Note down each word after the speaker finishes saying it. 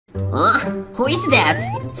Huh? Who is that?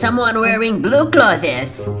 Someone wearing blue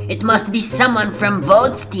clothes. It must be someone from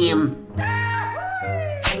Volts team.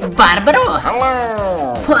 Barbaro!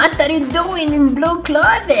 Hello! What are you doing in blue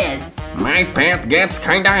clothes? My pet gets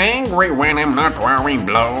kinda angry when I'm not wearing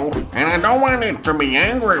blue, and I don't want it to be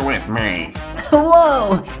angry with me.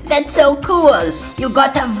 Whoa, that's so cool! You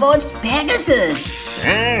got a Volts Pegasus!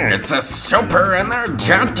 Yeah, it's a super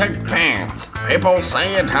energetic pet. People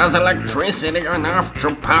say it has electricity enough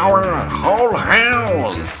to power a whole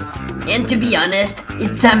house. And to be honest,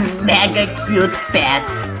 it's a mega cute pet.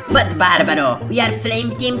 But Barbaro, we are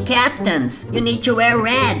Flame Team captains. You need to wear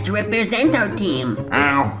red to represent our team.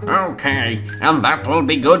 Oh, okay. And that will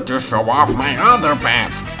be good to show off my other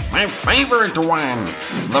pet. My favorite one,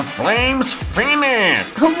 the Flames Phoenix.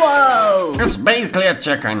 Whoa! It's basically a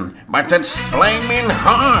chicken, but it's flaming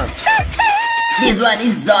hot. This one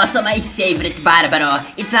is also my favorite, Barbaro.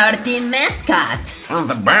 It's our team mascot. And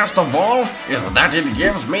the best of all is that it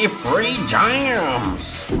gives me free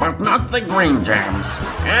jams. But not the green jams,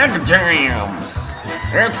 egg jams.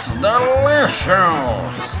 It's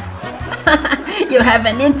delicious. You have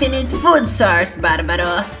an infinite food source,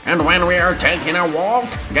 Barbaro. And when we are taking a walk,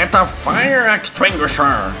 get a fire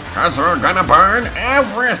extinguisher, cause we're gonna burn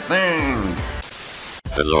everything.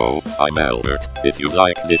 Hello, I'm Albert. If you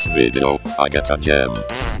like this video, I get a gem.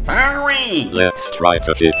 Sorry! Let's try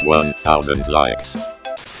to hit 1000 likes.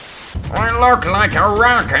 I look like a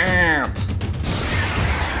rocket!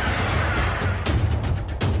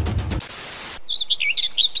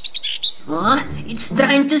 Huh? It's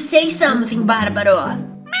trying to say something, Barbaro.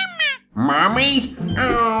 Mommy?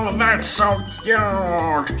 Oh, that's so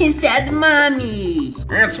cute! He said mommy.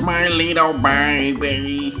 It's my little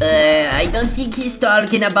baby. I don't think he's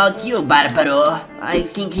talking about you, Barbaro. I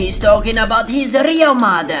think he's talking about his real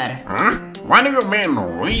mother. Huh? What do you mean,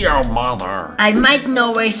 real mother? I might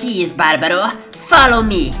know where she is, Barbaro. Follow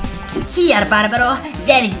me. Here, Barbaro,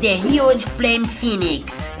 there is the huge flame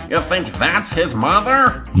phoenix. You think that's his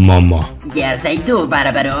mother? Mama. Yes, I do,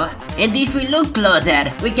 Barbaro. And if we look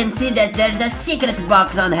closer, we can see that there's a secret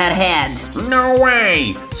box on her head. No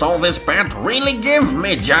way! So this pet really gives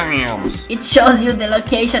me jams. It shows you the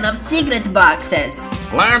location of secret boxes.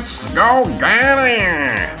 Let's go get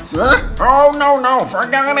it! Huh? Oh, no,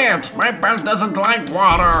 forget it! My pet doesn't like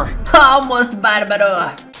water. Almost,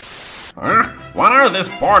 Barbaro. Huh? What are these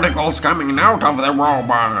particles coming out of the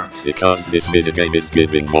robot? Because this minigame is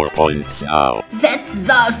giving more points now. That's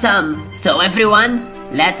awesome! So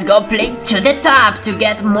everyone, let's go play to the top to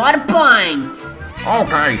get more points!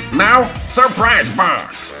 Okay, now surprise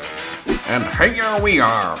box! And here we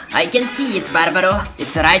are. I can see it, Barbaro.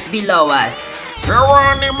 It's right below us.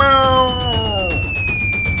 Geronimo!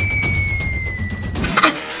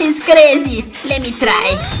 He's crazy! Let me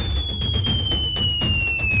try.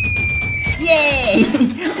 Yay!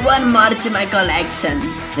 One more to my collection.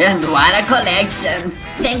 And what a collection!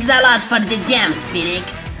 Thanks a lot for the gems,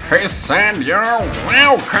 Phoenix. He said you're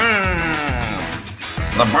welcome!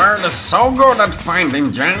 The bird is so good at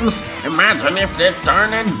finding gems, imagine if they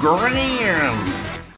turn green!